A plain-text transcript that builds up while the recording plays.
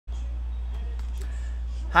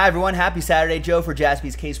Hi everyone, happy Saturday. Joe for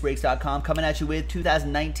jaspyscasebreaks.com coming at you with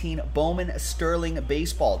 2019 Bowman Sterling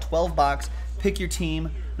Baseball 12 box. Pick your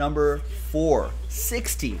team number 4.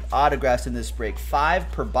 60 autographs in this break,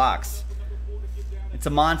 5 per box. It's a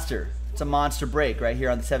monster. It's a monster break right here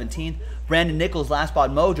on the 17th. Brandon Nichols last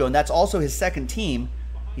spot mojo, and that's also his second team.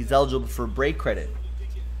 He's eligible for break credit.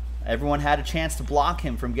 Everyone had a chance to block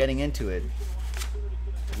him from getting into it.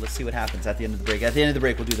 Let's see what happens at the end of the break. At the end of the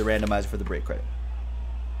break, we'll do the randomizer for the break credit.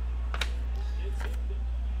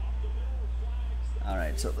 All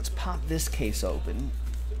right, so let's pop this case open.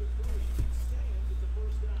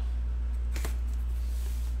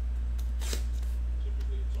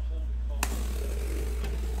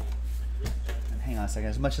 And hang on a second.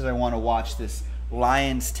 As much as I want to watch this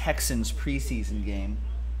Lions-Texans preseason game,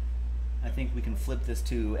 I think we can flip this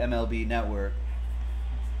to MLB Network.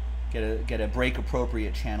 Get a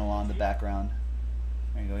break-appropriate channel on the background.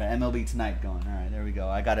 There you go. Got MLB Tonight going. All right, there we go.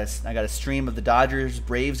 I got a stream of the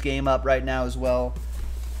Dodgers-Braves game up right now as well.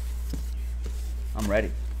 I'm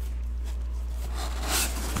ready.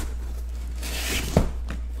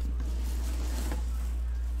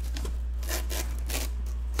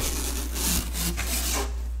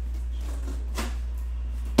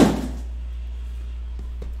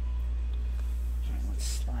 Let's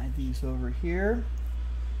slide these over here.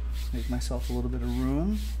 Make myself a little bit of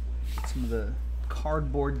room. Get some of the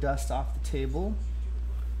cardboard dust off the table.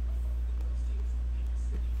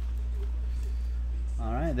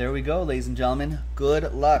 All right, there we go, ladies and gentlemen.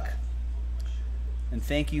 Good luck. And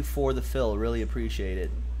thank you for the fill. Really appreciate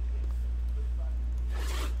it.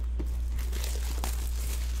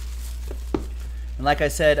 And like I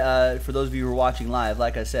said, for those of you who are watching live,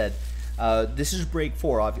 like I said, this is break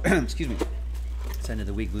 4. Excuse me. It's the end of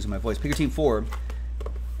the week, losing my voice. Pick your team 4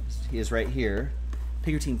 is right here.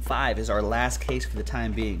 Pick your team 5 is our last case for the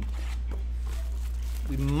time being.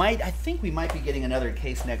 I think we might be getting another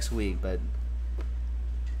case next week, but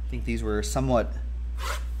I think these were somewhat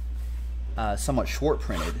short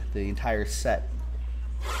printed, the entire set.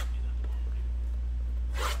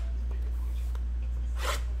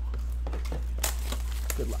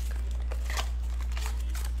 Good luck.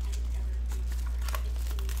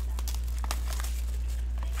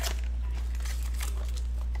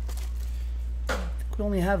 We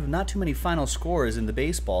only have not too many final scores in the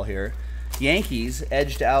baseball here. Yankees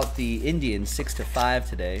edged out the Indians 6-5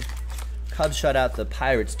 today. Cubs shut out the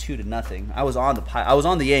Pirates 2-0. I was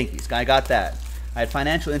on the Yankees. I got that. I had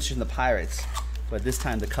financial interest in the Pirates, but this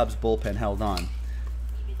time the Cubs bullpen held on.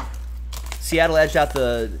 Seattle edged out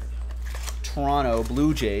the Toronto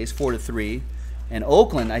Blue Jays 4-3, and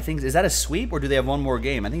Oakland, I think, is that a sweep or do they have one more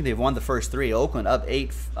game? I think they've won the first 3. Oakland up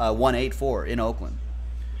 1-8-4 in Oakland.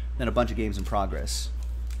 Then a bunch of games in progress.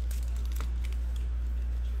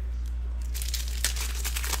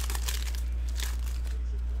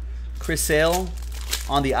 Chris Sale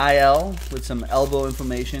on the IL with some elbow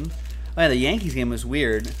inflammation. Oh yeah, the Yankees game was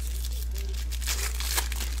weird.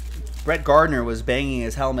 Brett Gardner was banging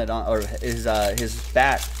his helmet on, or his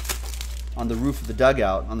bat on the roof of the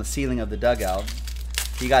dugout, on the ceiling of the dugout.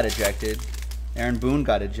 He got ejected. Aaron Boone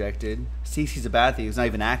got ejected. CC Sabathia, who's not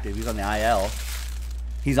even active, he's on the IL.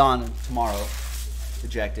 He's on tomorrow,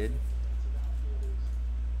 ejected.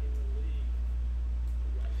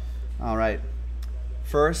 All right.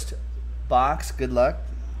 First box, good luck.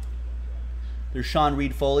 There's Sean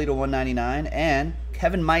Reed-Foley to 199 and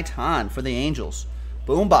Kevin Maitan for the Angels.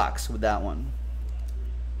 Boom box with that one.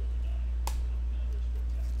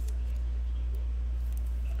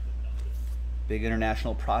 Big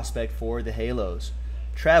international prospect for the Halos.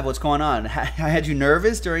 Trev, what's going on? I had you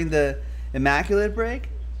nervous during the Immaculate break?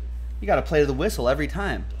 You got to play to the whistle every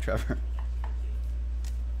time, Trevor.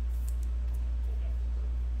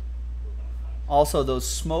 Also, those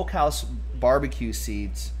Smokehouse barbecue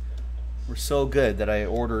seeds were so good that I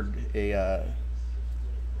ordered a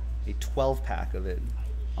 12-pack of it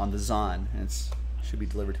on the Zon, and it should be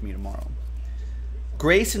delivered to me tomorrow.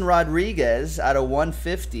 Grayson Rodriguez out of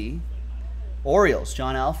 150. Orioles,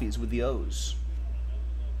 John Alfies with the O's.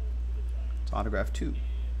 It's autograph 2.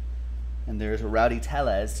 And there's a Rowdy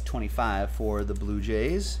Tellez, 25 for the Blue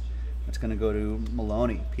Jays. That's going to go to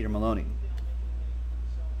Maloney, Peter Maloney.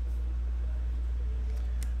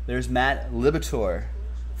 There's Matt Libator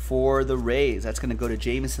for the Rays. That's going to go to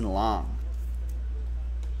Jameson Long.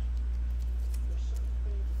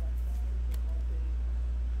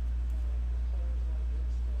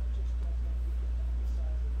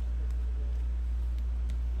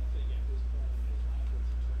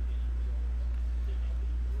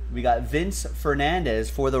 We got Vince Fernandez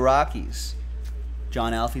for the Rockies.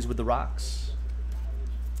 John Alfies with the Rocks.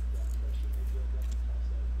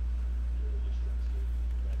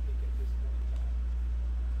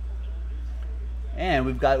 And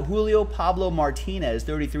we've got Julio Pablo Martinez,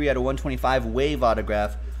 33 out of 125 wave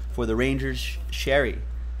autograph for the Rangers. Sherry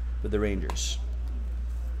with the Rangers.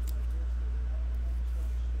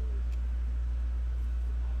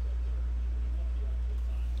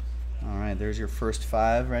 All right, there's your first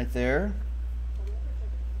 5 right there.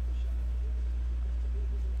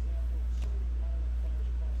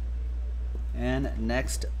 And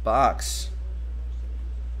next box.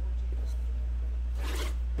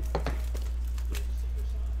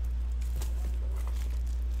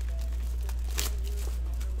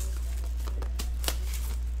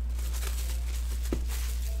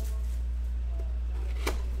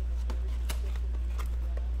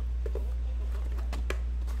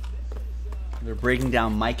 They're breaking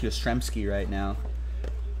down Mike Yastrzemski right now,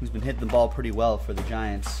 who's been hitting the ball pretty well for the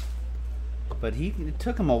Giants. But it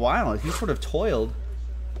took him a while. He sort of toiled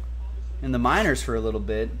in the minors for a little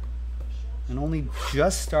bit and only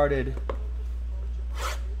just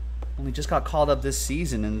got called up this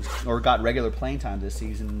season or got regular playing time this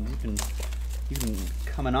season. He's been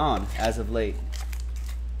coming on as of late.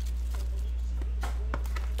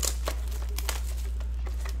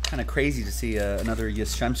 Kind of crazy to see another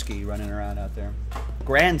Yastrzemski running around out there.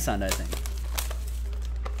 Grandson, I think.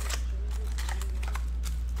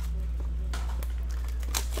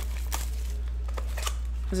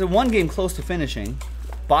 There's one game close to finishing.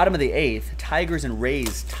 Bottom of the 8th, Tigers and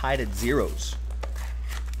Rays tied at 0s.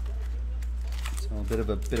 So a bit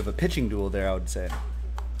of a pitching duel there, I would say.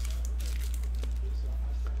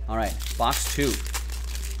 All right, box 2.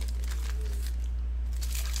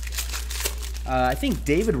 I think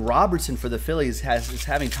David Robertson for the Phillies is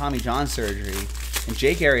having Tommy John surgery, and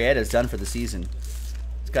Jake Arrieta is done for the season.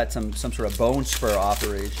 He's got some sort of bone spur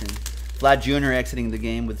operation. Vlad Jr. exiting the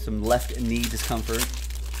game with some left knee discomfort.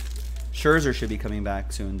 Scherzer should be coming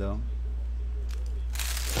back soon, though.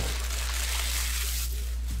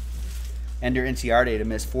 Ender Inciarte to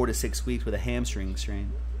miss 4 to 6 weeks with a hamstring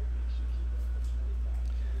strain.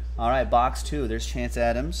 All right, box 2. There's Chance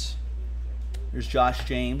Adams. There's Josh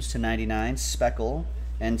James to 99, Speckle,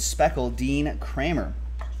 and Speckle Dean Kramer.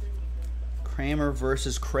 Kramer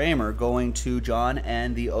versus Kramer going to John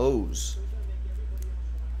and the O's.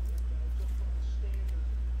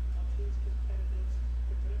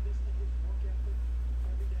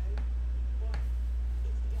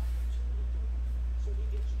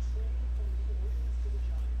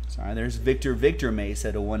 Sorry, there's Victor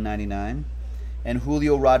Mesa to 199, and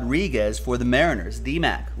Julio Rodriguez for the Mariners.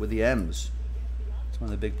 D-Mac with the M's.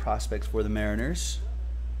 One of the big prospects for the Mariners.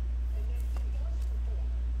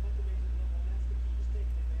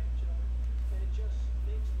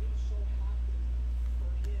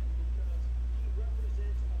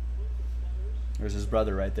 There's his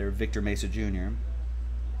brother right there, Victor Mesa Jr.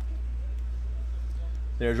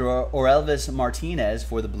 There's Orelvis Martinez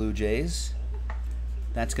for the Blue Jays.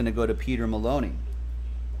 That's going to go to Peter Maloney.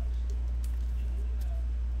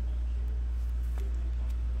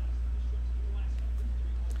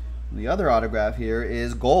 The other autograph here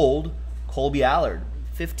is gold, Colby Allard,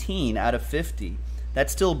 15 out of 50.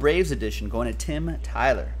 That's still Braves edition, going to Tim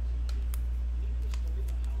Tyler.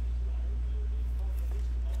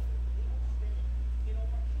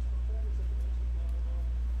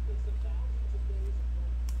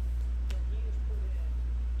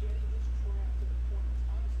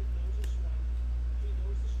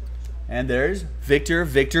 And there's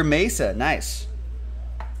Victor Mesa. Nice.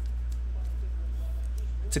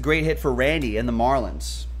 It's a great hit for Randy and the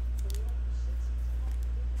Marlins.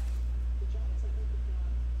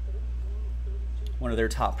 One of their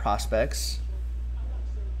top prospects.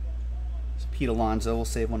 It's Pete Alonso. We'll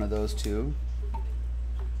save one of those too.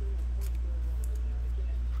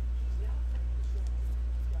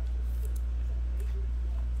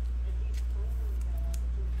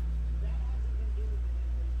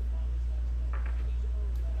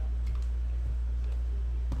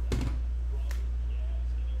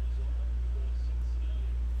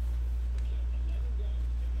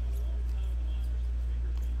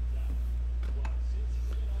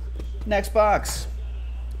 Next box.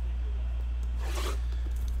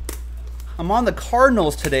 I'm on the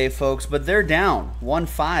Cardinals today, folks, but they're down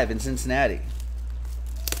 1-5 in Cincinnati.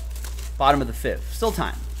 Bottom of the 5th. Still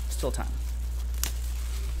time. Still time.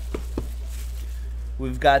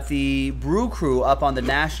 We've got the Brew Crew up on the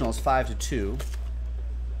Nationals 5-2.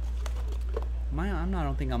 I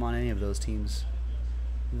don't think I'm on any of those teams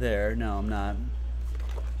there. No, I'm not.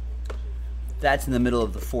 That's in the middle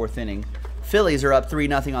of the 4th inning. Phillies are up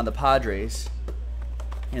 3-0 on the Padres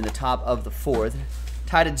in the top of the 4th.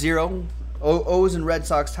 Tied at 0. O's and Red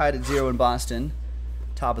Sox tied at 0 in Boston.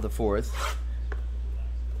 Top of the 4th.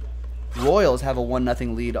 Royals have a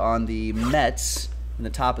 1-0 lead on the Mets in the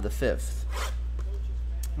top of the 5th.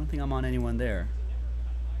 I don't think I'm on anyone there.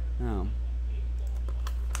 No.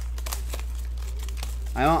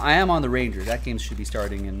 I am on the Rangers. That game should be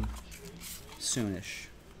starting in soonish.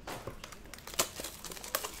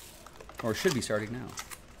 Or should be starting now,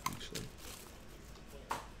 actually.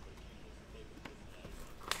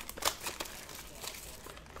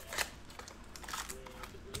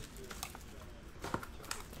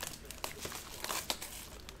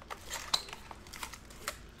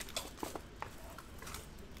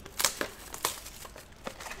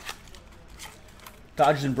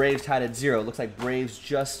 Dodgers and Braves tied at 0. Looks like Braves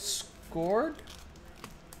just scored.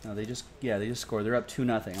 No, they just scored. They're up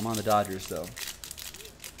 2-0. I'm on the Dodgers though.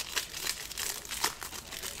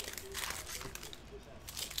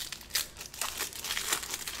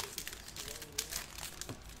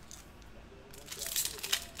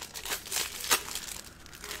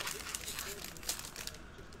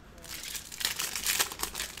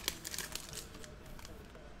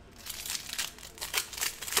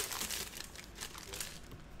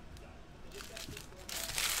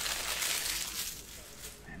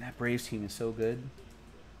 That Braves team is so good.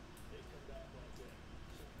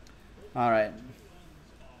 All right.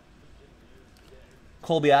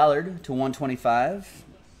 Colby Allard to 125.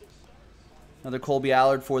 Another Colby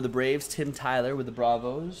Allard for the Braves. Tim Tyler with the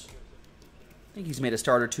Bravos. I think he's made a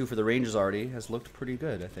start or two for the Rangers already. Has looked pretty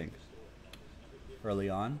good, I think, early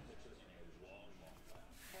on.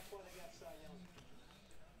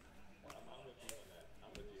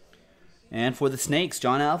 And for the Snakes,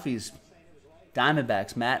 John Alfie's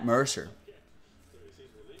Diamondbacks, Matt Mercer.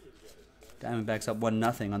 Diamondbacks up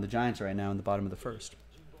 1-0 on the Giants right now in the bottom of the 1st.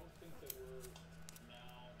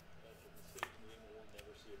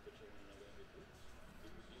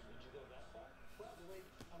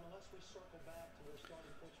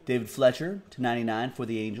 David Fletcher to 99 for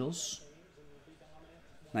the Angels.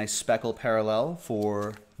 Nice speckle parallel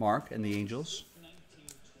for Mark and the Angels.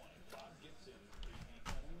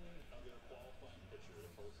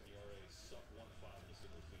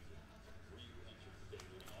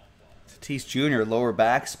 Tatis Jr., lower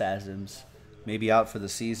back spasms, maybe out for the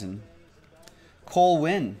season. Cole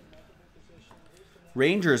Winn.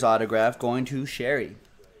 Rangers autograph going to Sherry.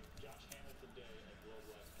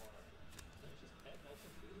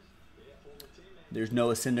 There's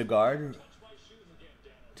Noah Syndergaard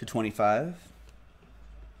to 25.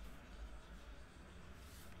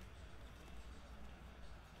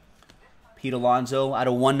 Pete Alonso out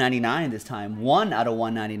of 199 this time. 1 out of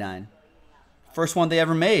 199. First one they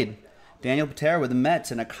ever made. Daniel Patera with the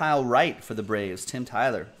Mets and a Kyle Wright for the Braves. Tim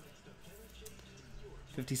Tyler.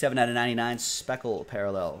 57 out of 99 speckle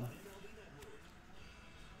parallel.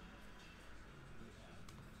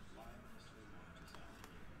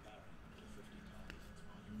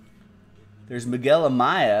 There's Miguel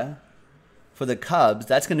Amaya for the Cubs.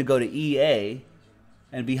 That's going to go to EA.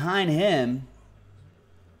 And behind him,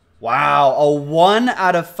 wow, a 1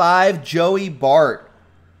 out of 5 Joey Bart.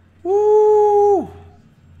 Woo!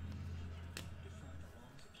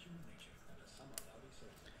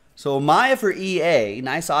 So Amaya for EA,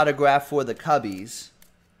 nice autograph for the Cubbies.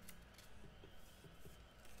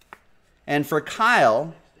 And for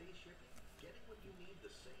Kyle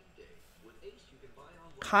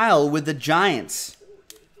with the Giants.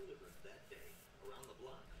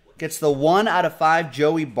 Gets the 1 out of 5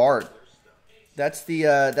 Joey Bart. That's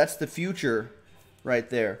the future right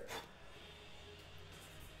there.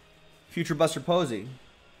 Future Buster Posey.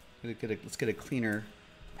 Let's get a cleaner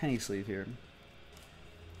penny sleeve here.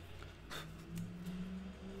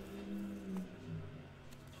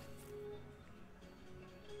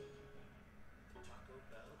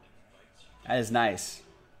 That is nice.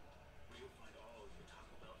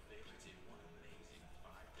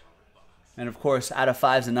 And of course, out of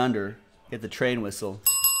 5s and under, get the train whistle.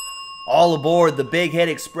 All aboard the Big Hit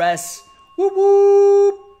Express. Whoop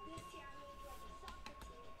whoop.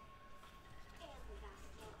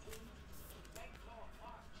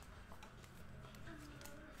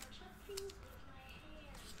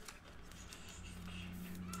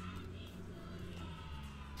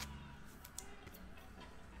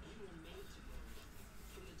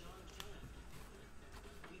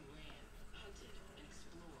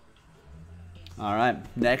 All right,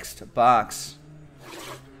 next box.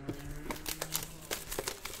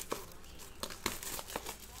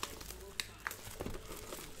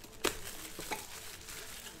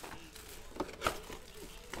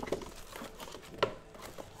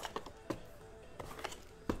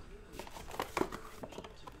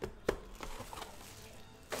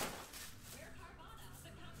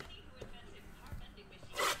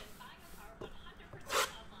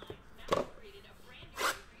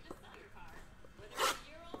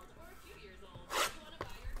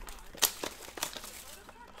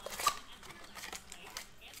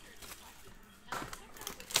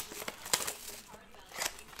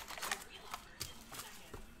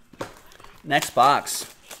 Next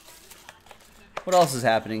box. What else is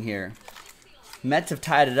happening here? Mets have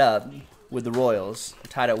tied it up with the Royals.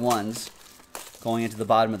 They're tied at 1s going into the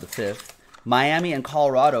bottom of the 5th. Miami and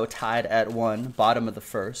Colorado tied at 1, bottom of the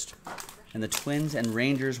 1st. And the Twins and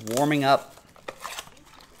Rangers warming up.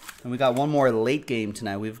 And we got one more late game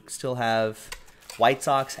tonight. We still have White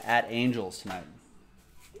Sox at Angels tonight.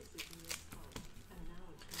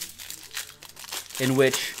 In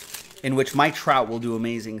which Mike Trout will do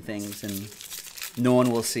amazing things, and no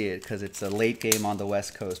one will see it because it's a late game on the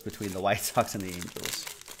West Coast between the White Sox and the Angels.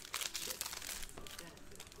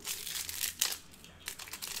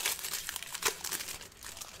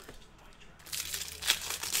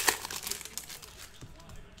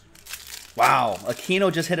 Wow,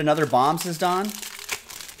 Aquino just hit another bomb, says Don.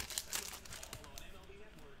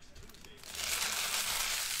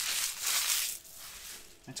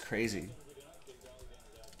 That's crazy.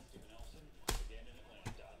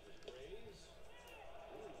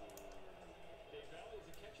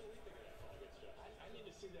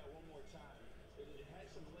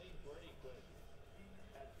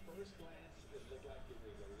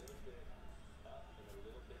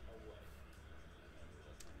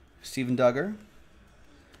 Steven Duggar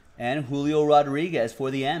and Julio Rodriguez for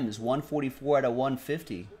the M's, 144 out of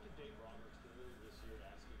 150.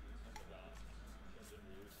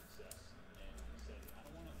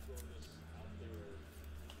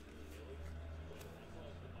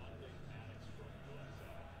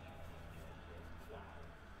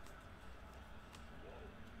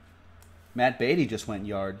 Matt Beatty just went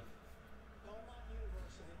yard.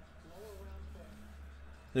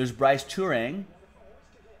 There's Bryce Turang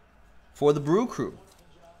for the Brew Crew.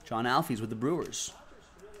 John Alfie's with the Brewers.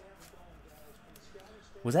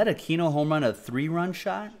 Was that Aquino home run a 3-run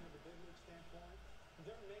shot?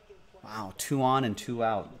 Wow, 2 on and 2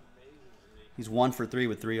 out. He's 1 for 3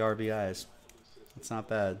 with 3 RBIs. That's not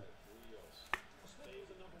bad.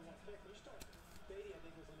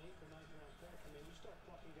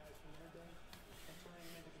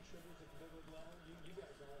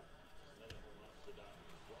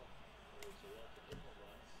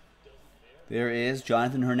 There is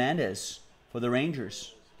Jonathan Hernandez for the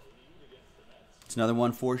Rangers. It's another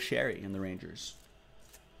one for Sherry and the Rangers.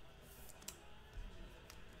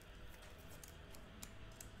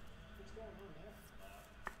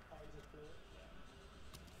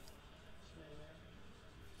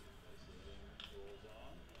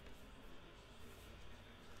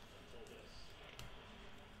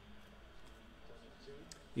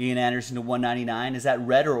 Ian Anderson to 199. Is that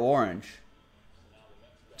red or orange?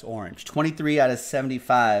 It's orange. 23 out of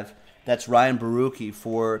 75. That's Ryan Barucki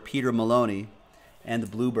for Peter Maloney and the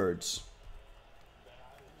Bluebirds.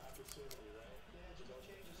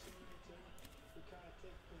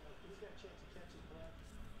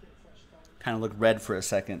 Kind of looked red for a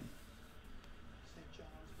second.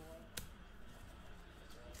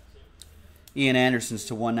 Ian Anderson's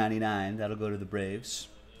to 199. That'll go to the Braves.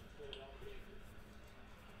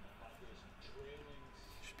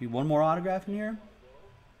 Should be one more autograph in here.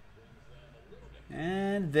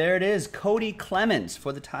 And there it is, Cody Clemens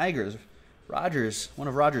for the Tigers. Rogers, one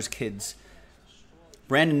of Rogers' kids.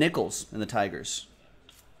 Brandon Nichols and the Tigers.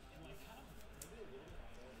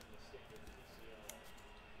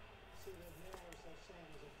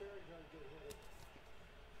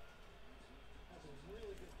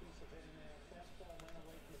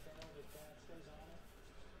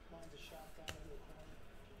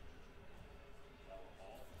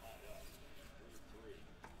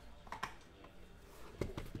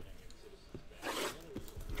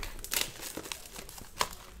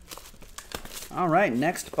 All right,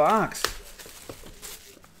 next box.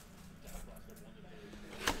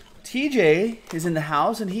 TJ is in the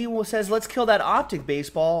house, and he says, let's kill that optic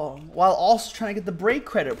baseball while also trying to get the break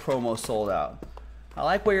credit promo sold out. I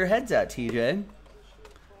like where your head's at, TJ.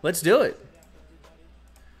 Let's do it.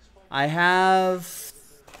 I have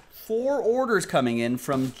 4 orders coming in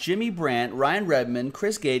from Jimmy Brandt, Ryan Redmond,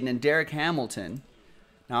 Chris Gaden, and Derek Hamilton.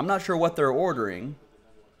 Now, I'm not sure what they're ordering.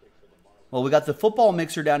 Well, we got the football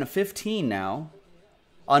mixer down to 15 now.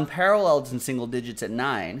 Unparalleled in single digits at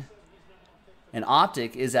 9. And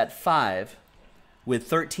Optic is at 5 with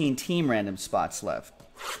 13 team random spots left.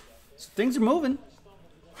 So things are moving.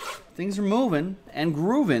 Things are moving and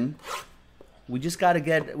grooving. We just gotta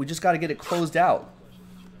get it closed out.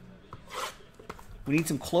 We need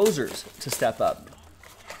some closers to step up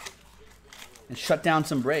and shut down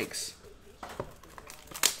some breaks.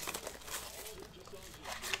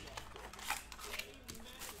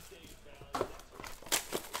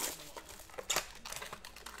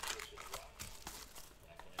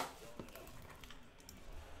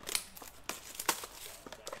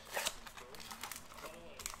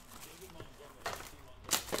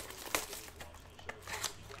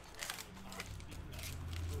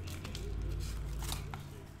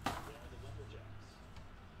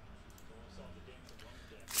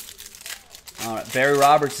 Barry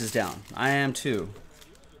Roberts is down. I am too.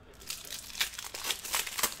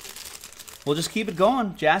 We'll just keep it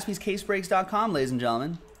going. JaspysCaseBreaks.com, ladies and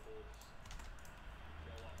gentlemen.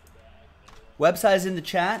 Website is in the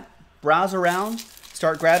chat. Browse around.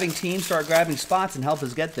 Start grabbing teams, start grabbing spots, and help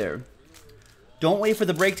us get there. Don't wait for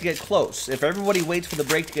the break to get close. If everybody waits for the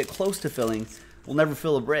break to get close to filling, we'll never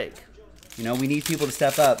fill a break. You know, we need people to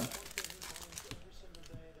step up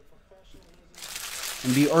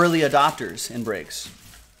and be early adopters in breaks.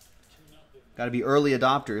 Got to be early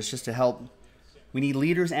adopters just to help. We need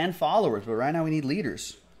leaders and followers, but right now we need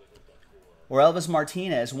leaders. Or Elvis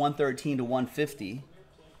Martinez, 113 to 150.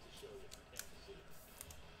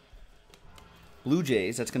 Blue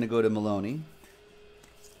Jays, that's going to go to Maloney.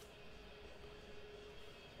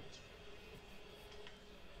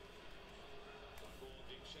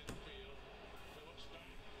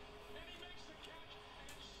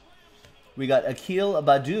 We got Akil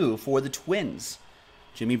Badu for the Twins.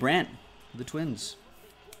 Jimmy Brandt for the Twins.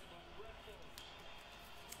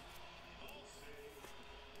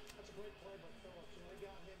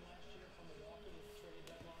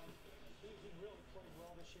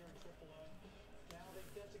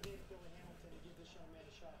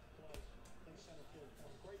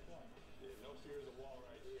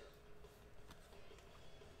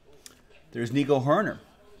 There's Nico Herner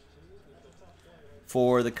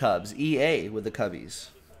for the Cubs. EA with the Cubbies.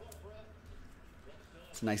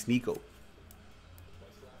 It's a nice Nico.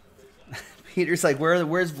 Peter's like,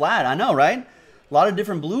 where's Vlad? I know, right? A lot of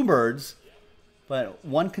different Bluebirds, but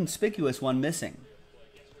one conspicuous one missing.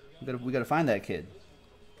 We gotta find that kid.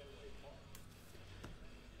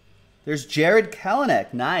 There's Jared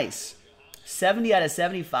Kelenic. Nice. 70 out of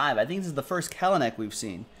 75. I think this is the first Kelenic we've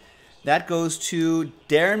seen. That goes to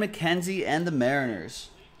Darren McKenzie and the Mariners.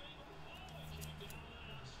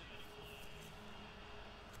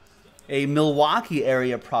 A Milwaukee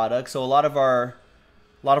area product, so a lot of our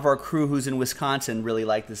crew who's in Wisconsin really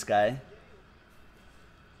like this guy.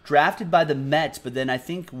 Drafted by the Mets, but then I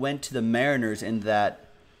think went to the Mariners in that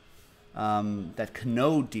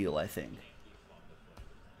Cano deal, I think.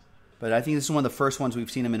 But I think this is one of the first ones we've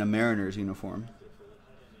seen him in a Mariners uniform.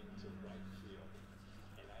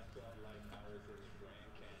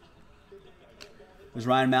 There's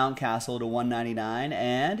Ryan Mountcastle to 199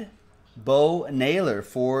 and Bo Naylor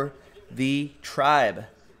for the Tribe.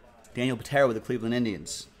 Daniel Patera with the Cleveland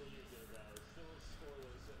Indians.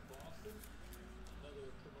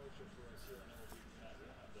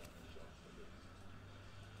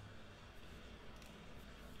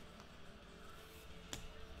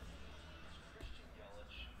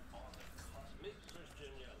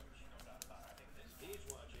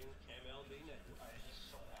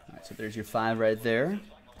 All right, so there's your 5 right there.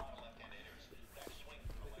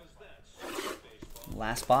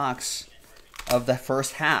 Last box of the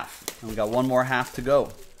first half. And we got one more half to go.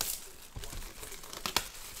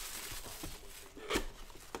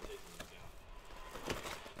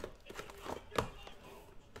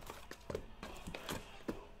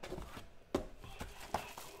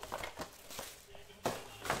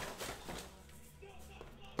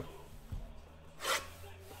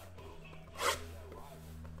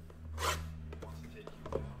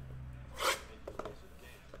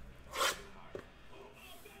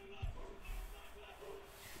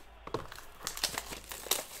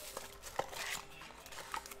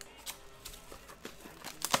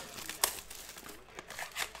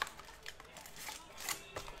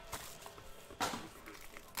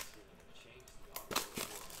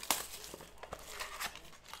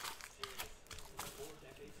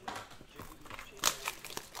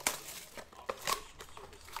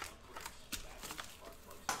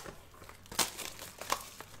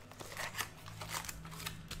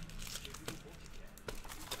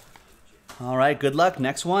 All right, good luck.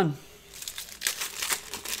 Next one.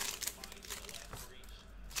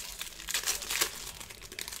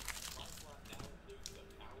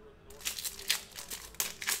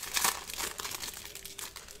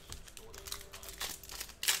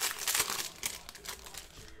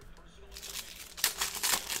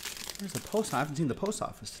 Where's the post? I haven't seen the post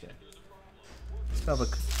office today. Still have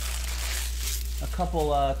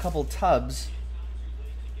a couple tubs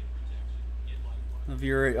of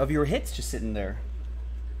your hits just sitting there.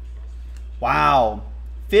 Wow.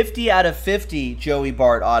 50 out of 50 Joey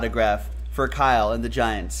Bart autograph for Kyle and the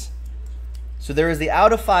Giants. So there is the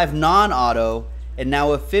out of 5 non-auto and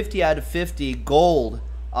now a 50 out of 50 gold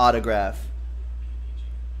autograph.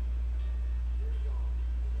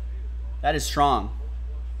 That is strong.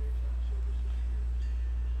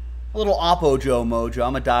 A little Oppo Joe mojo.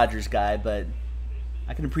 I'm a Dodgers guy, but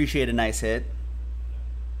I can appreciate a nice hit.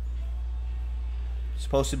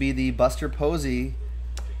 Supposed to be the Buster Posey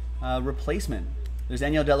replacement. There's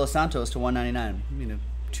Daniel De Los Santos to 199. You know,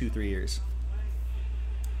 2-3 years.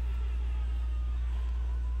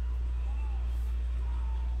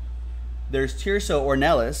 There's Tirso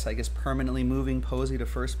Ornelas, I guess permanently moving Posey to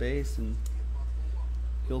first base, and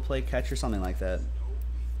he'll play catch or something like that.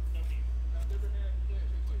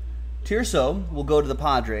 Tirso will go to the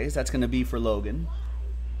Padres. That's going to be for Logan.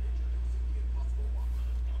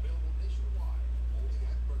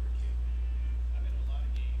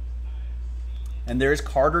 And there's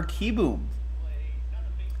Carter Kieboom.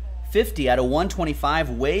 50 out of 125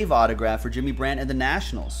 wave autograph for Jimmy Brandt and the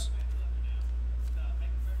Nationals.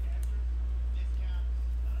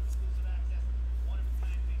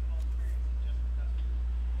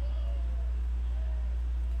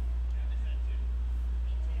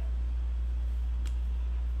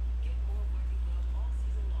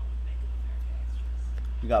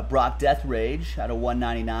 We got Brock Deathrage out of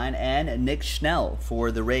 199 and Nick Schnell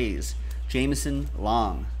for the Rays. Jameson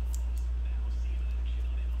Long.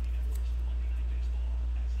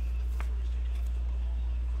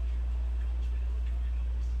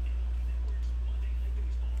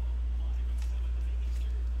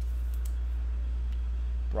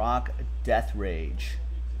 Brock Deathrage.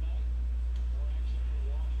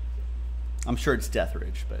 I'm sure it's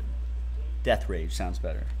Deathrage, but Deathrage sounds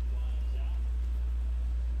better.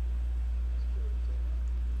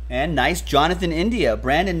 And nice Jonathan India,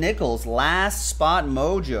 Brandon Nichols, last spot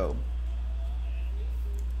mojo.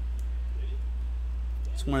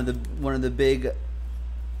 It's one of the big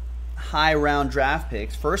high round draft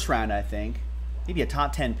picks, first round I think, maybe a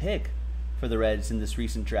top 10 pick for the Reds in this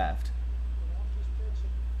recent draft.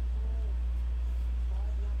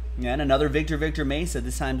 And another Victor Mesa,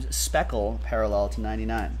 this time Speckle parallel to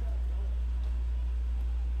 99.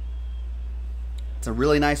 It's a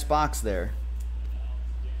really nice box there.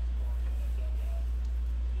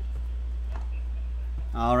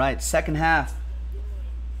 All right, second half.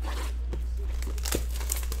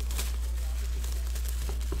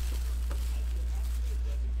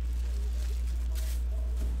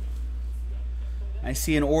 I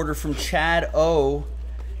see an order from Chad O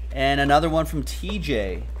and another one from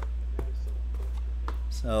TJ.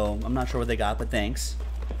 So I'm not sure what they got, but thanks.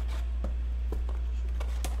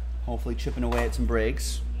 Hopefully chipping away at some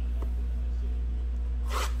breaks.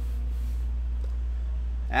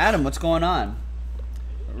 Adam, what's going on?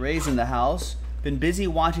 Rays in the house. Been busy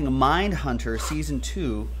watching Mindhunter Season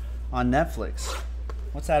 2 on Netflix.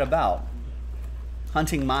 What's that about?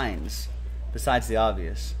 Hunting minds, besides the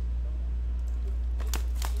obvious.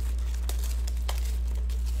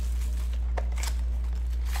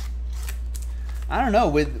 I don't know,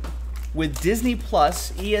 with Disney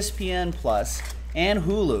Plus, ESPN Plus, and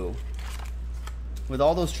Hulu, with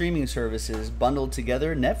all those streaming services bundled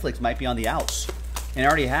together, Netflix might be on the outs. And I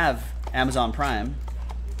already have Amazon Prime.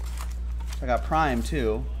 I got Prime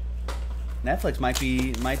too. Netflix might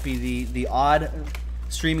be the odd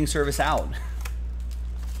streaming service out.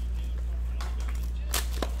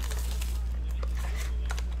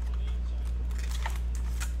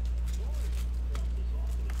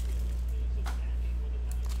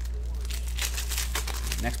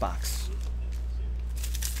 Next box.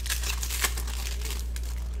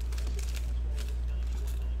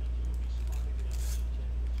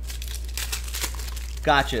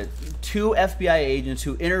 Gotcha. 2 FBI agents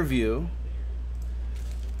who interview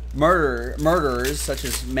murderers such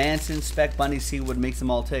as Manson, Speck, Bundy, see what makes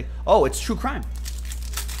them all tick. Oh, it's true crime.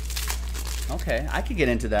 Okay, I could get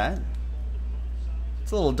into that.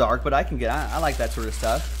 It's a little dark, but I like that sort of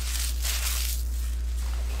stuff.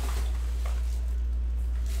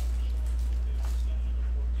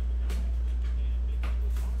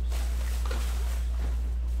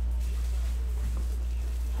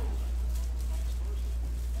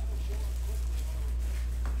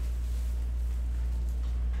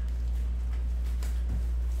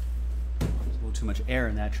 Too much air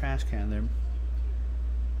in that trash can there.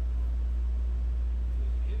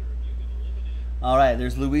 All right,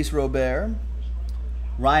 there's Luis Robert,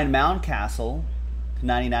 Ryan Mountcastle to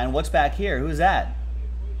 99. What's back here? Who's that?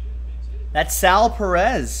 That's Sal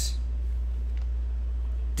Perez.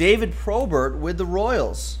 David Probert with the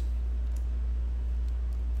Royals.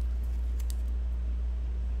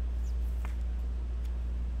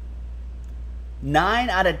 Nine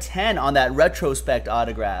out of 10 on that retrospect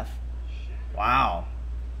autograph. Wow.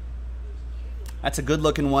 That's a good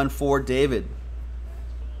looking one for David.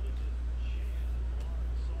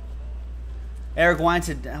 Eric Wine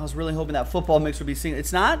said, I was really hoping that football mix would be seen.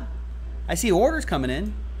 It's not. I see orders coming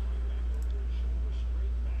in.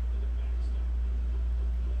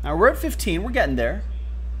 Now we're at 15. We're getting there.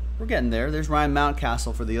 We're getting there. There's Ryan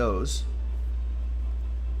Mountcastle for the O's.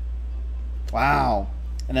 Wow.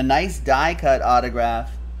 And a nice die cut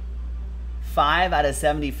autograph. 5 out of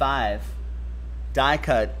 75. Die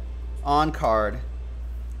cut on card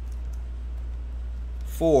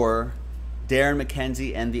for Darren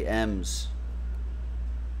McKenzie and the M's.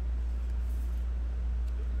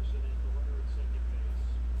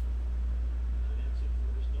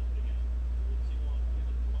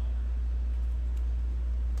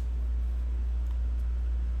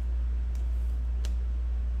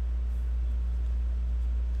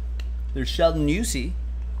 There's Sheldon Yusey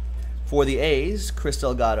for the A's, Chris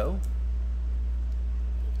Delgado.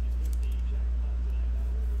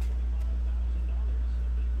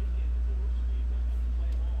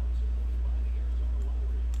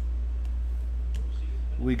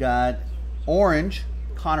 We got orange,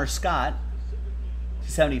 Connor Scott,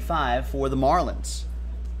 75 for the Marlins.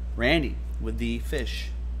 Randy with the fish.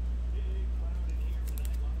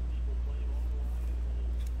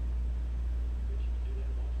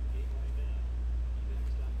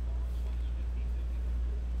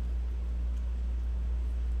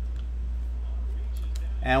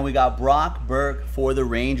 And we got Brock Burke for the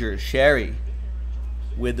Rangers. Sherry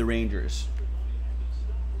with the Rangers.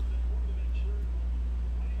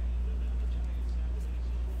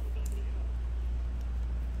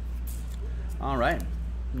 All right,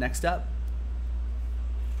 next up.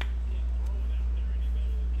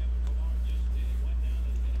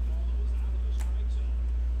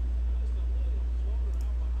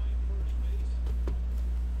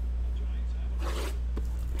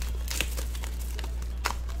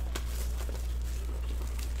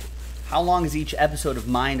 How long is each episode of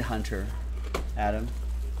Mindhunter, Adam?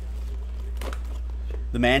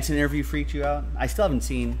 The Manson interview freaked you out? I still haven't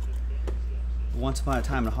seen Once Upon a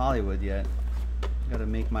Time in Hollywood yet. Got to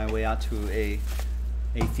make my way out to a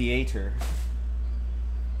theater.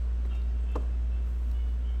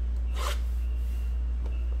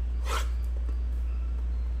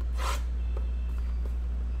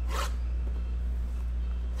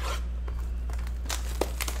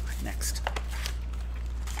 Next.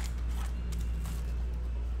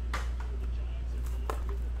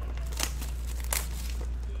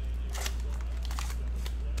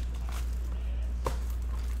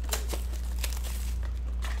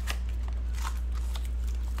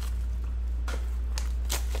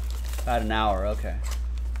 About an hour, okay.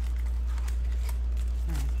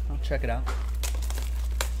 I'll check it out.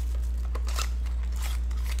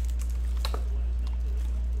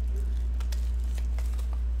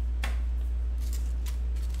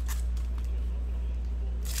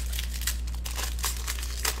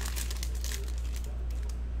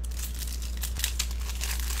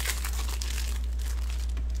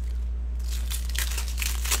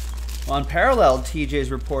 Well, Unparalleled,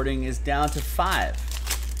 TJ's reporting, is down to 5.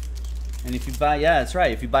 And if you buy, yeah, that's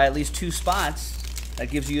right. If you buy at least 2 spots,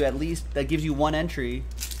 that gives you 1 entry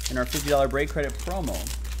in our $50 break credit promo.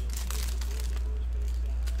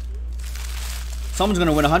 Someone's going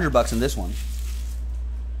to win $100 in this one.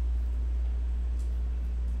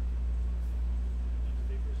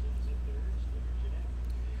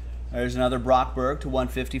 There's another Brock Burke to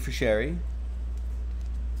 150 for Sherry.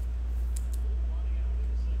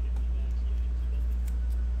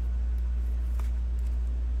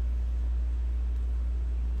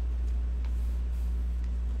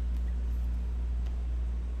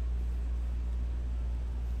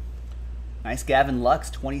 Nice Gavin Lux,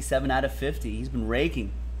 27 out of 50. He's been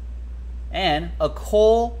raking. And a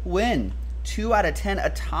Cole Winn, 2 out of 10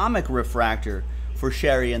 atomic refractor for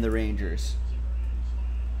Sherry and the Rangers.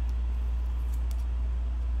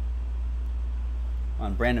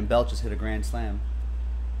 On Brandon Belt just hit a grand slam.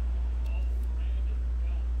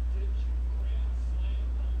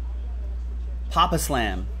 Papa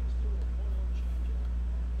Slam.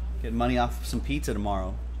 Get money off some pizza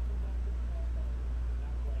tomorrow.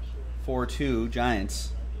 4-2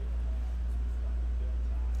 Giants.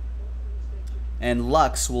 And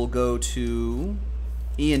Lux will go to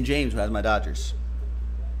Ian James, who has my Dodgers.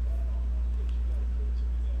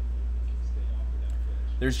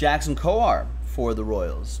 There's Jackson Kowar for the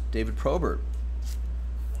Royals. David Probert.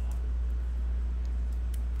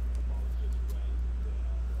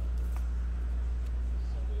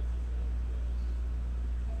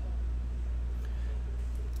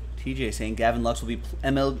 TJ saying Gavin Lux will be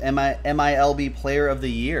MILB Player of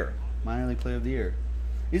the Year. Minor League Player of the Year.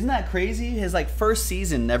 Isn't that crazy? His first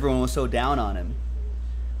season, everyone was so down on him.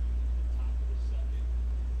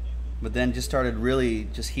 But then just started really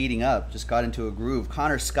just heating up. Just got into a groove.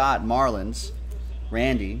 Connor Scott, Marlins.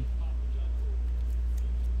 Randy.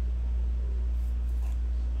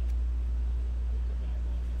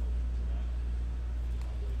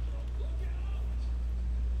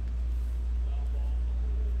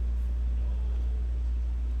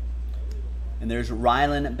 there's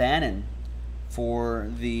Rylan Bannon for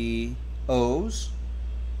the O's.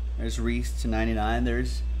 There's Reese to 99.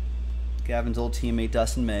 There's Gavin's old teammate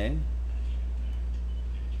Dustin May.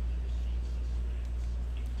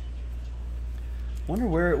 Wonder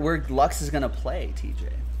where Lux is going to play, TJ.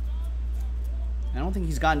 I don't think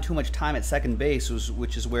he's gotten too much time at second base,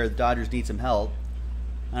 which is where the Dodgers need some help.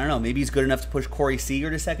 I don't know. Maybe he's good enough to push Corey Seager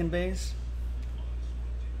to second base.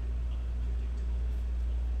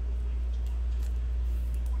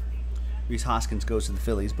 Reese Hoskins goes to the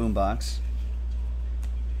Phillies. Boombox.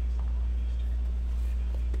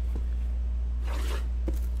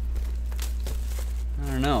 I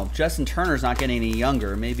don't know. Justin Turner's not getting any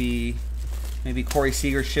younger. Maybe Corey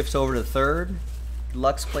Seager shifts over to third.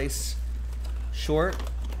 Lux plays short.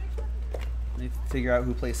 They figure out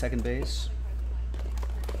who plays second base.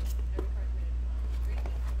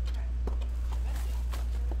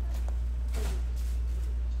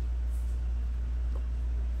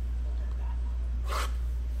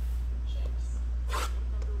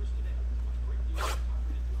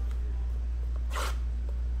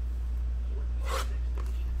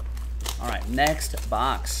 All right, next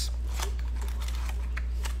box.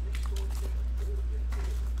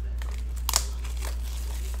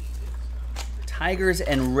 Tigers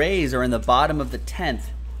and Rays are in the bottom of the 10th.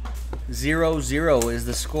 0-0 is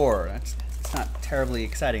the score. That's not terribly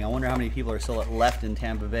exciting. I wonder how many people are still left in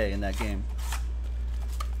Tampa Bay in that game.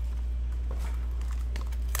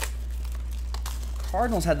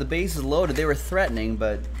 Cardinals had the bases loaded. They were threatening,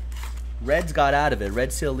 but Reds got out of it.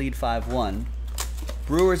 Reds still lead 5-1.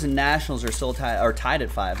 Brewers and Nationals are still tied at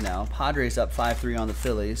 5 now. Padres up 5-3 on the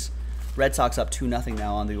Phillies. Red Sox up 2-0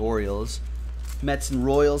 now on the Orioles. Mets and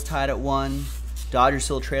Royals tied at 1. Dodgers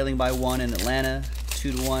still trailing by 1 in Atlanta.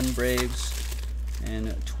 2-1 Braves.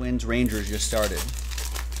 And Twins Rangers just started.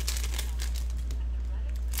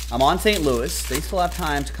 I'm on St. Louis. They still have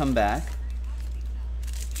time to come back.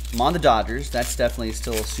 I'm on the Dodgers. That's definitely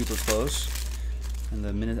still super close. And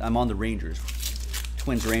I'm on the Rangers.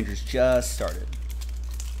 Twins Rangers just started.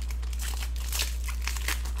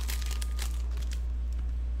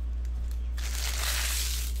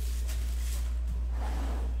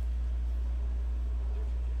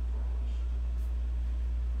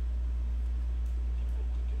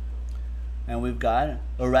 And we've got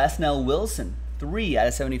Erasnel Wilson,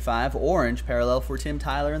 3/75, orange, parallel for Tim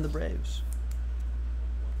Tyler and the Braves.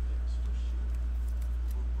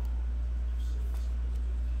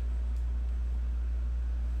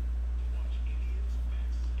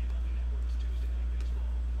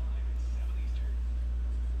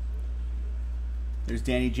 There's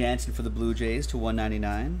Danny Jansen for the Blue Jays to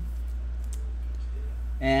 199.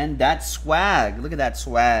 And that swag, look at that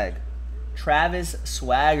swag. Travis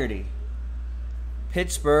Swaggerty.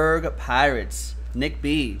 Pittsburgh Pirates. Nick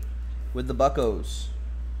B with the Buccos.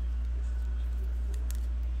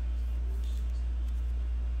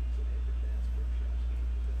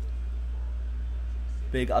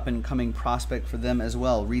 Big up-and-coming prospect for them as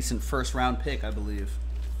well. Recent first-round pick, I believe.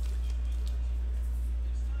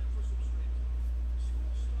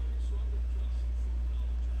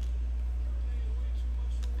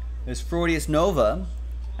 There's Freudius Nova,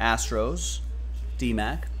 Astros,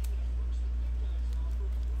 D-Mac.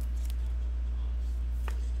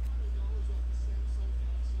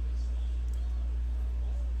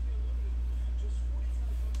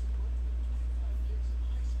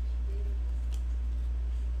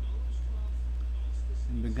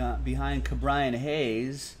 Behind Cabrian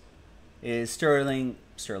Hayes is Sterling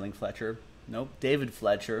Fletcher. Nope, David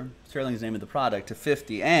Fletcher. Sterling's name of the product to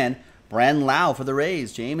 50. And Brandon Lau for the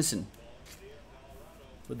Rays. Jameson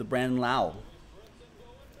with the Brandon Lau.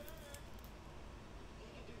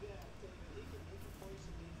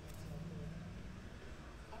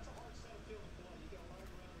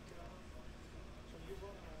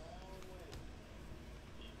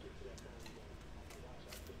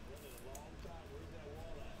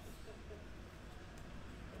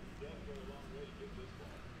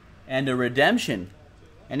 And a redemption.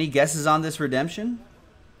 Any guesses on this redemption?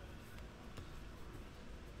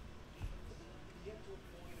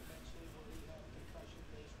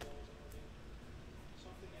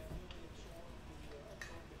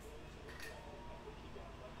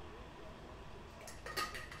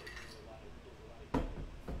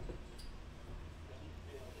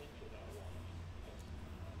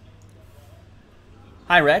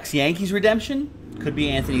 Hi, Rex. Yankees redemption? Could be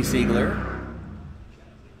Anthony Siegler.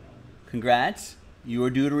 Congrats. You are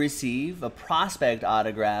due to receive a prospect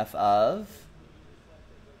autograph of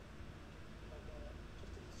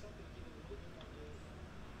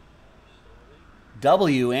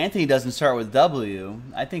W. Anthony doesn't start with W.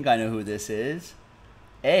 I think I know who this is.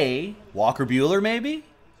 A. Walker Buehler, maybe?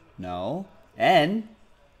 No. N.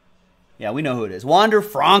 Yeah, we know who it is. Wander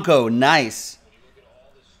Franco. Nice.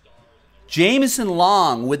 Jameson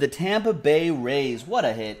Long with the Tampa Bay Rays. What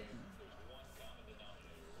a hit.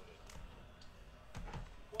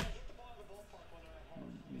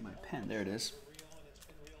 My pen. There it is.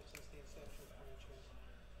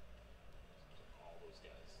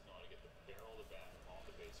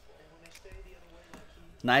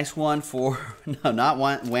 Nice one for, no, not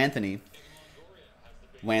Wanthony.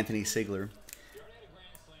 Wanthony Sigler.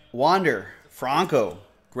 Wander Franco.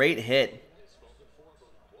 Great hit.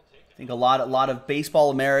 I think a lot of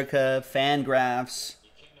Baseball America, Fangraphs,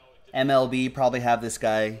 MLB probably have this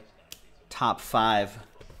guy top 5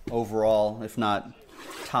 overall, if not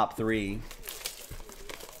top 3.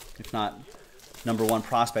 If not #1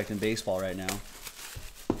 prospect in baseball right now.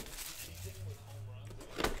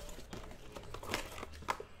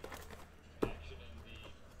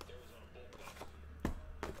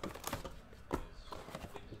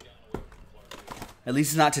 At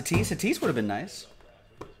least it's not Tatis. Tatis would have been nice.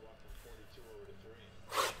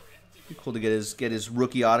 Be cool to get his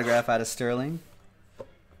rookie autograph out of Sterling.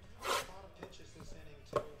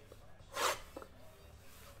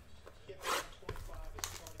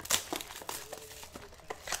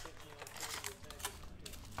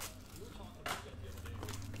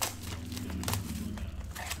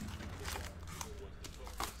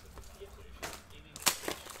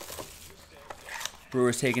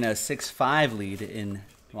 Brewers taking a 6-5 lead in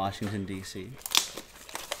Washington, D.C.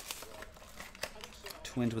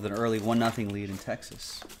 Twins with an early 1-0 lead in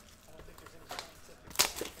Texas.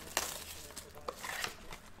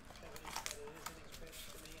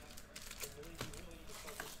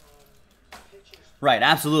 Right,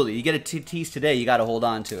 absolutely. You get a Tatis today, you got to hold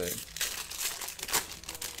on to it.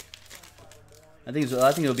 I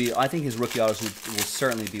think his rookie autos will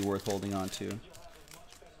certainly be worth holding on to.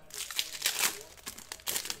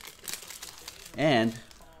 And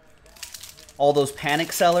all those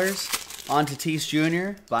panic sellers on Tatis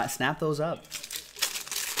Jr., snap those up.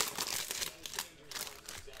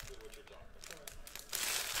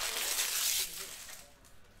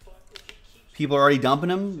 People are already dumping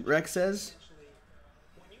him, Rex says.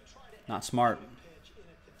 Not smart.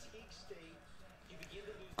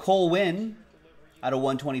 Cole Winn out of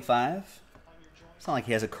 125. It's not like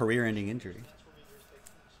he has a career-ending injury.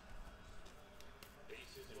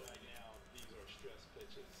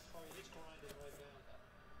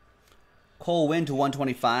 Cole Winn to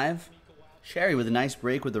 125. Sherry with a nice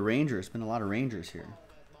break with the Rangers. Been a lot of Rangers here.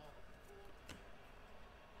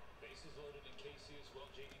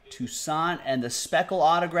 Toussaint, and the speckle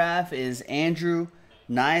autograph is Andrew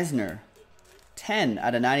Neisner. 10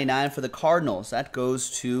 out of 99 for the Cardinals. That goes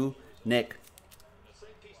to Nick.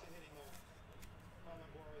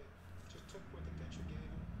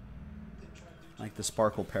 I like the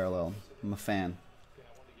sparkle parallel. I'm a fan.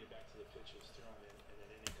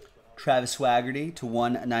 Travis Swaggerty to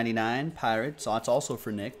 199, Pirates. So that's also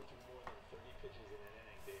for Nick.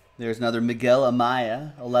 There's another Miguel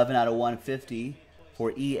Amaya, 11 out of 150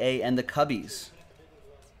 for EA and the Cubbies.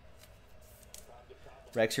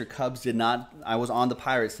 Rex, your Cubs did not. I was on the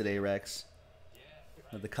Pirates today, Rex.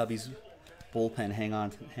 The Cubbies bullpen hanged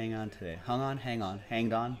on.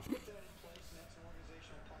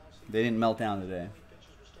 They didn't melt down today.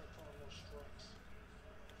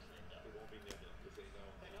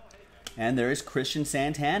 And there is Christian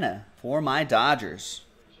Santana for my Dodgers.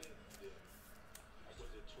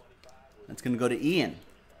 That's going to go to Ian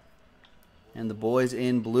and the boys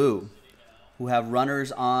in blue, who have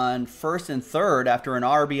runners on first and third after an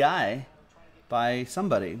RBI by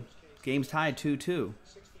somebody. Game's tied 2-2. Come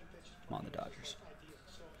on, the Dodgers.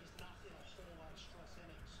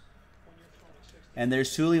 And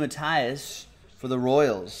there's Sully Matthias for the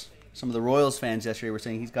Royals. Some of the Royals fans yesterday were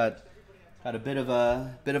saying he's got a bit of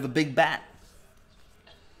a big bat.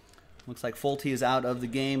 Looks like Fulte is out of the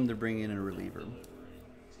game. They're bringing in a reliever.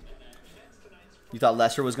 You thought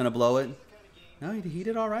Lester was going to blow it? No, he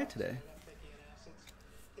did all right today.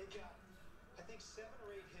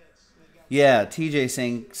 Yeah, TJ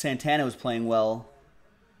saying Santana was playing well.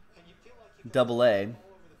 Double-A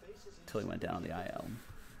until he went down on the IL.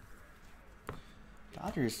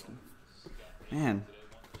 Dodgers, man,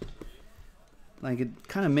 like it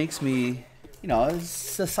kind of makes me, you know,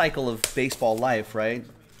 it's a cycle of baseball life, right?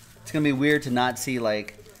 It's going to be weird to not see,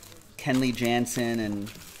 like, Kenley Jansen, and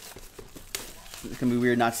it's going to be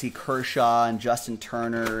weird not to see Kershaw and Justin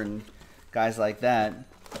Turner and guys like that.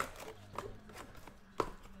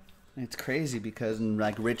 It's crazy because,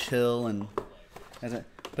 like, Rich Hill and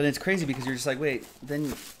But it's crazy because you're just like, wait,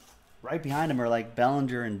 then right behind him are like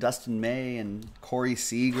Bellinger and Dustin May and Corey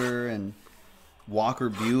Seager and Walker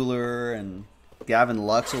Buehler and Gavin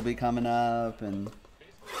Lux will be coming up and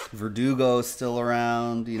Verdugo's still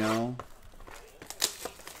around, you know.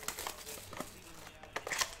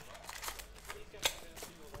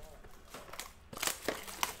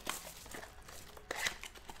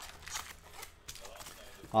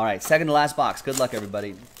 All right, second to last box. Good luck,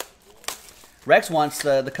 everybody. Rex wants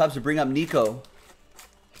the Cubs to bring up Nico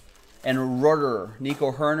and Rudder.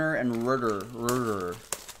 Nico Herner and Rudder.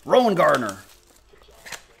 Rowan Gardner.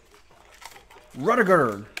 Rudder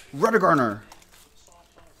Gardner.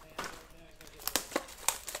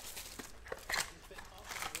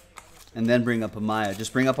 And then bring up Amaya.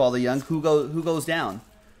 Just bring up all the young. Who goes down?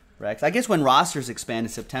 Rex. I guess when rosters expand in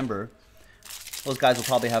September, those guys will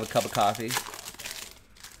probably have a cup of coffee.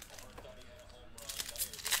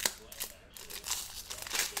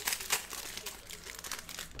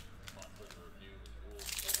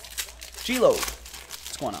 Gilo,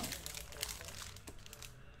 what's going on?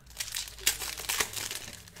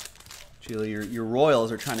 Gilo, your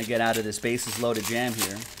Royals are trying to get out of this bases loaded jam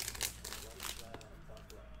here.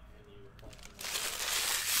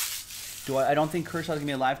 I don't think Kershaw's gonna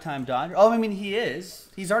be a lifetime Dodger. Oh, I mean he is.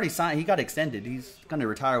 He's already signed. He got extended. He's gonna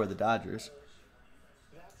retire with the Dodgers.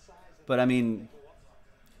 But I mean,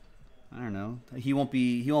 I don't know. He won't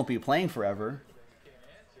be playing forever.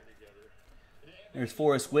 There's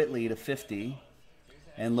Forrest Whitley to 50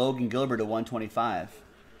 and Logan Gilbert to 125.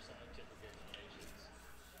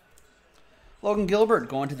 Logan Gilbert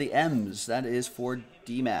going to the M's. That is for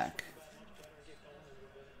D-Mac.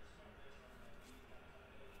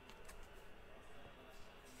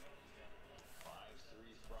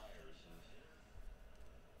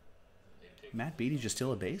 Matt Beatty just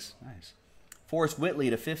steal a base? Nice. Forrest Whitley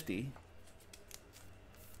to 50.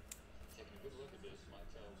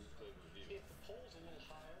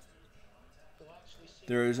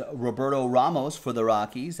 There's Roberto Ramos for the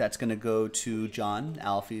Rockies. That's going to go to John,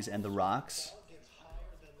 Alfies, and the Rocks.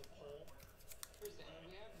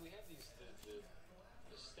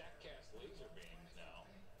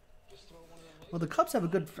 Well, the Cubs have a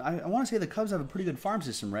good... I want to say the Cubs have a pretty good farm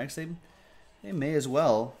system, Rex. They may as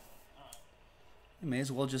well... They may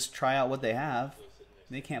as well just try out what they have.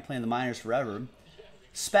 They can't play in the minors forever.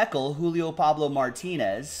 Speckle, Julio Pablo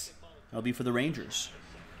Martinez. That'll be for the Rangers.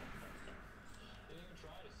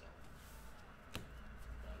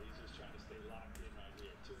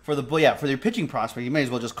 For their pitching prospect, you may as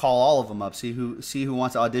well just call all of them up. See who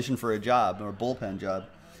wants to audition for a job or a bullpen job.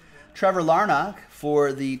 Trevor Larnach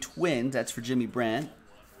for the Twins. That's for Jimmy Brandt.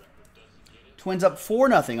 Twins up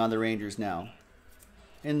 4-0 on the Rangers now.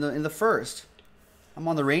 In the first. I'm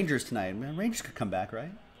on the Rangers tonight. Man, Rangers could come back,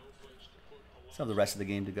 right? Still have the rest of the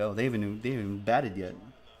game to go. They haven't even batted yet.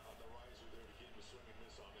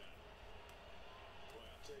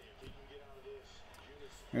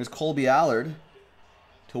 There's Colby Allard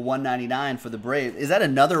to 199 for the Braves. Is that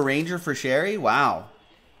another Ranger for Sherry? Wow.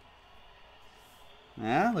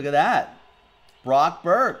 Yeah, look at that. Brock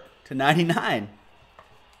Burke to 99.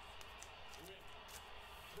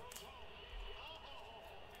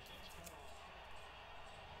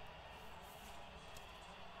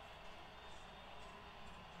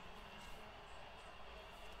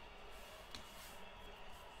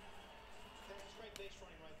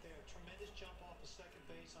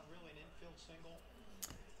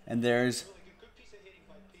 And there's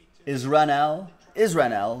Israel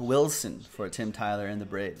Wilson for Tim Tyler and the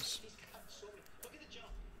Braves.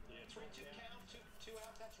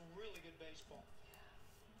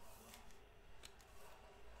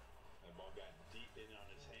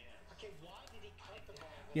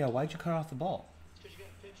 Yeah, why'd you cut off the ball?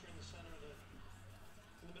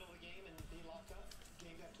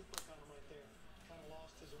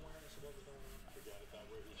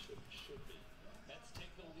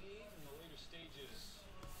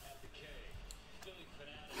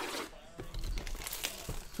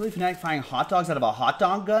 Philly Fanatic firing hot dogs out of a hot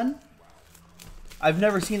dog gun? I've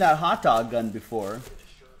never seen that hot dog gun before.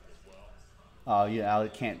 Oh, yeah,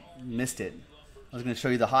 I missed it. I was going to show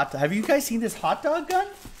you the hot dog. Have you guys seen this hot dog gun?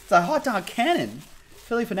 It's a hot dog cannon.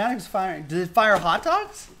 Philly Fanatic's firing. Does it fire hot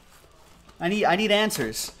dogs? I need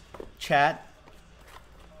answers. Chat.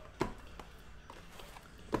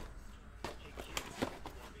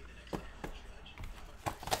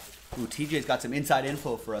 Ooh, TJ's got some inside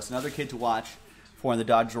info for us. Another kid to watch for in the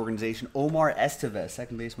Dodgers organization, Omar Estevez,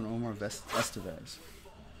 second baseman Omar Estevez.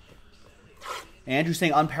 Andrew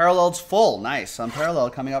saying Unparalleled's full. Nice.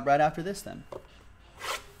 Unparalleled coming up right after this then.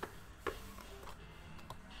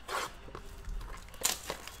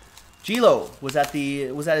 Gilo was at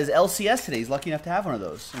his LCS today. He's lucky enough to have one of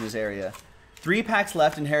those in his area. 3 packs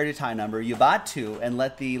left, inherited tie number. You bought 2 and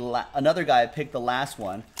let another guy pick the last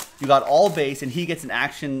one. You got all base, and he gets an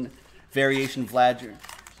action variation Vladger.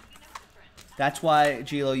 That's why,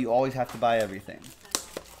 Gilo, you always have to buy everything.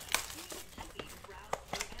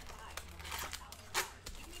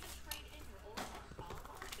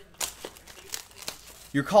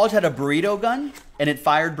 Your college had a burrito gun, and it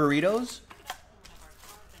fired burritos?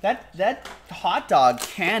 That hot dog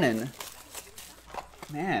cannon,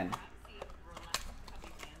 man,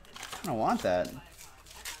 I don't want that.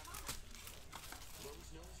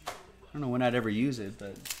 I don't know when I'd ever use it,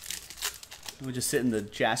 but it would just sit in the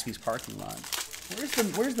Jaspy's parking lot.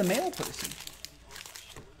 Where's the mail person?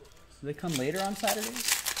 Do they come later on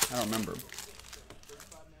Saturdays? I don't remember.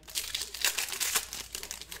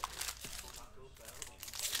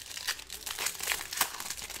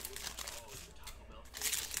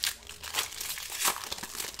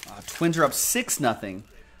 Twins are up 6-0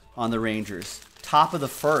 on the Rangers. Top of the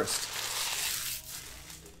first.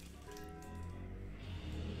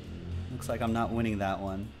 Looks like I'm not winning that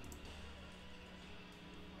one.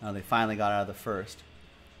 Oh, they finally got out of the first.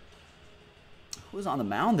 Who was on the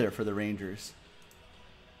mound there for the Rangers?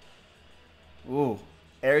 Ooh,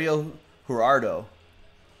 Ariel Gerardo.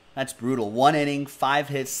 That's brutal. 1 inning, 5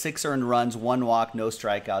 hits, 6 earned runs, 1 walk, no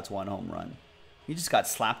strikeouts, 1 home run. He just got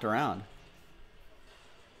slapped around.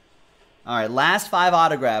 All right, last 5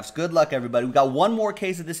 autographs. Good luck, everybody. We've got one more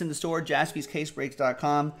case of this in the store,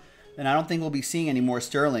 jaspyscasebreaks.com, and I don't think we'll be seeing any more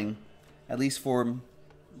Sterling, at least for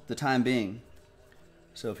the time being.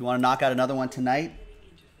 So if you want to knock out another one tonight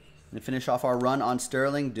and finish off our run on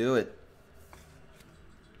Sterling, do it.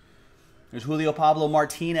 There's Julio Pablo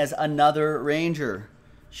Martinez, another Ranger.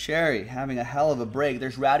 Sherry having a hell of a break.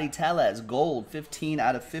 There's Rowdy Tellez, gold, 15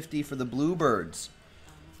 out of 50 for the Bluebirds.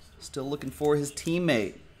 Still looking for his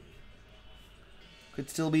teammate. Could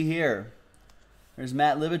still be here. There's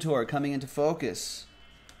Matt Libator coming into focus.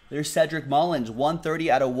 There's Cedric Mullins, 130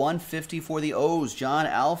 out of 150 for the O's. John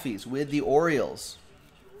Alfies with the Orioles.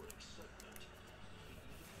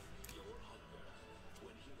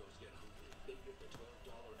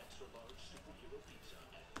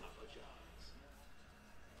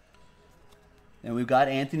 And we've got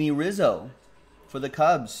Anthony Rizzo for the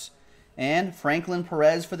Cubs. And Franklin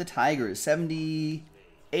Perez for the Tigers.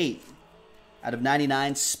 78 out of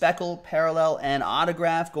 99. Speckle, parallel, and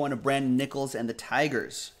autograph going to Brandon Nichols and the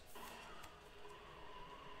Tigers.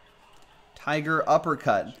 Tiger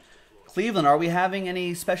uppercut. Cleveland, are we having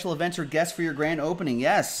any special events or guests for your grand opening?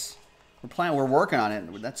 Yes. We're working on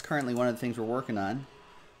it. That's currently one of the things we're working on.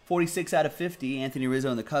 46 out of 50, Anthony Rizzo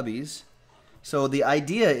and the Cubbies. So the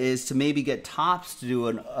idea is to maybe get Topps to do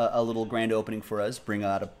a little grand opening for us, bring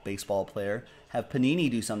out a baseball player, have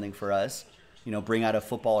Panini do something for us, you know, bring out a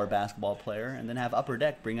football or basketball player, and then have Upper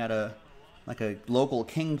Deck bring out a local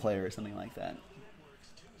King player or something like that.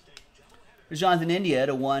 There's Jonathan India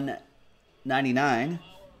to 199,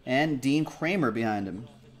 and Dean Kramer behind him.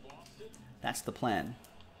 That's the plan.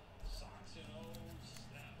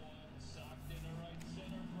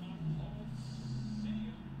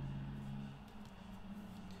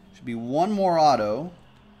 Should be one more auto.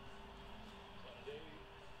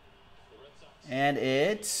 And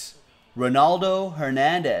it's Ronaldo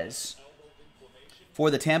Hernandez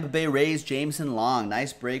for the Tampa Bay Rays, Jameson Long.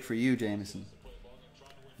 Nice break for you, Jameson.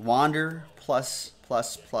 Wander plus.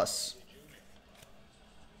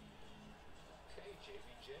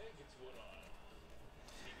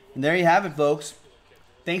 And there you have it, folks.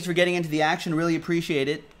 Thanks for getting into the action. Really appreciate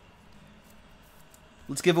it.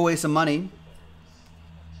 Let's give away some money.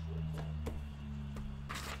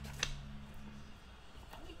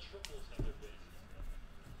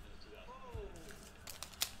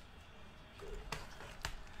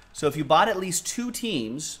 So if you bought at least 2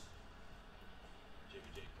 teams,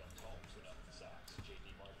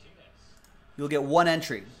 you'll get 1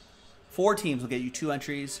 entry. 4 teams will get you 2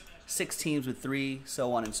 entries. 6 teams with 3,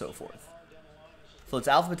 so on and so forth. So it's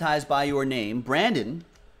alphabetized by your name. Brandon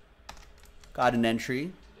got an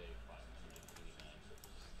entry.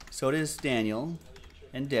 So does Daniel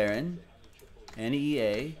and Darren and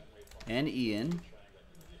EA and Ian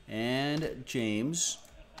and James.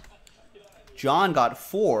 John got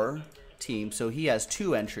 4 teams, so he has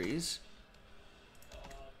 2 entries.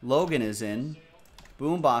 Logan is in.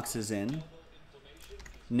 Boombox is in.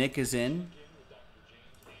 Nick is in.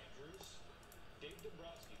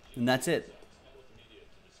 And that's it.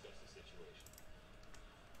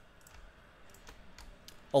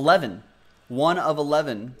 $11. 1 of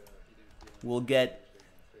 11 will get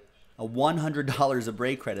A $100 of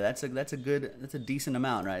break credit. That's a decent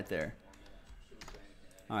amount right there.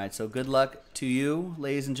 All right, so good luck to you,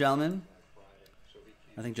 ladies and gentlemen.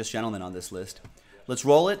 I think just gentlemen on this list. Let's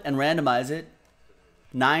roll it and randomize it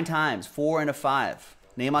 9 times, 4 and a 5.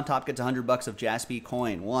 Name on top gets $100 of Jaspy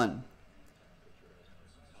coin. 1,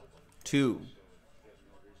 2,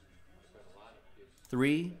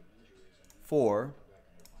 3, 4,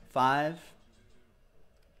 5,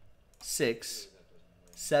 6,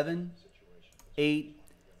 7, 8,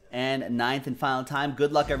 and 9th and final time.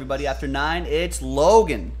 Good luck, everybody. After 9, it's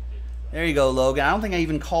Logan. There you go, Logan. I don't think I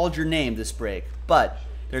even called your name this break, but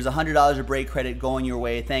there's $100 of break credit going your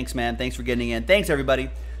way. Thanks, man. Thanks for getting in. Thanks, everybody.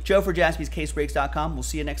 Joe for JaspysCaseBreaks.com. We'll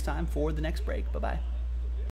see you next time for the next break. Bye-bye.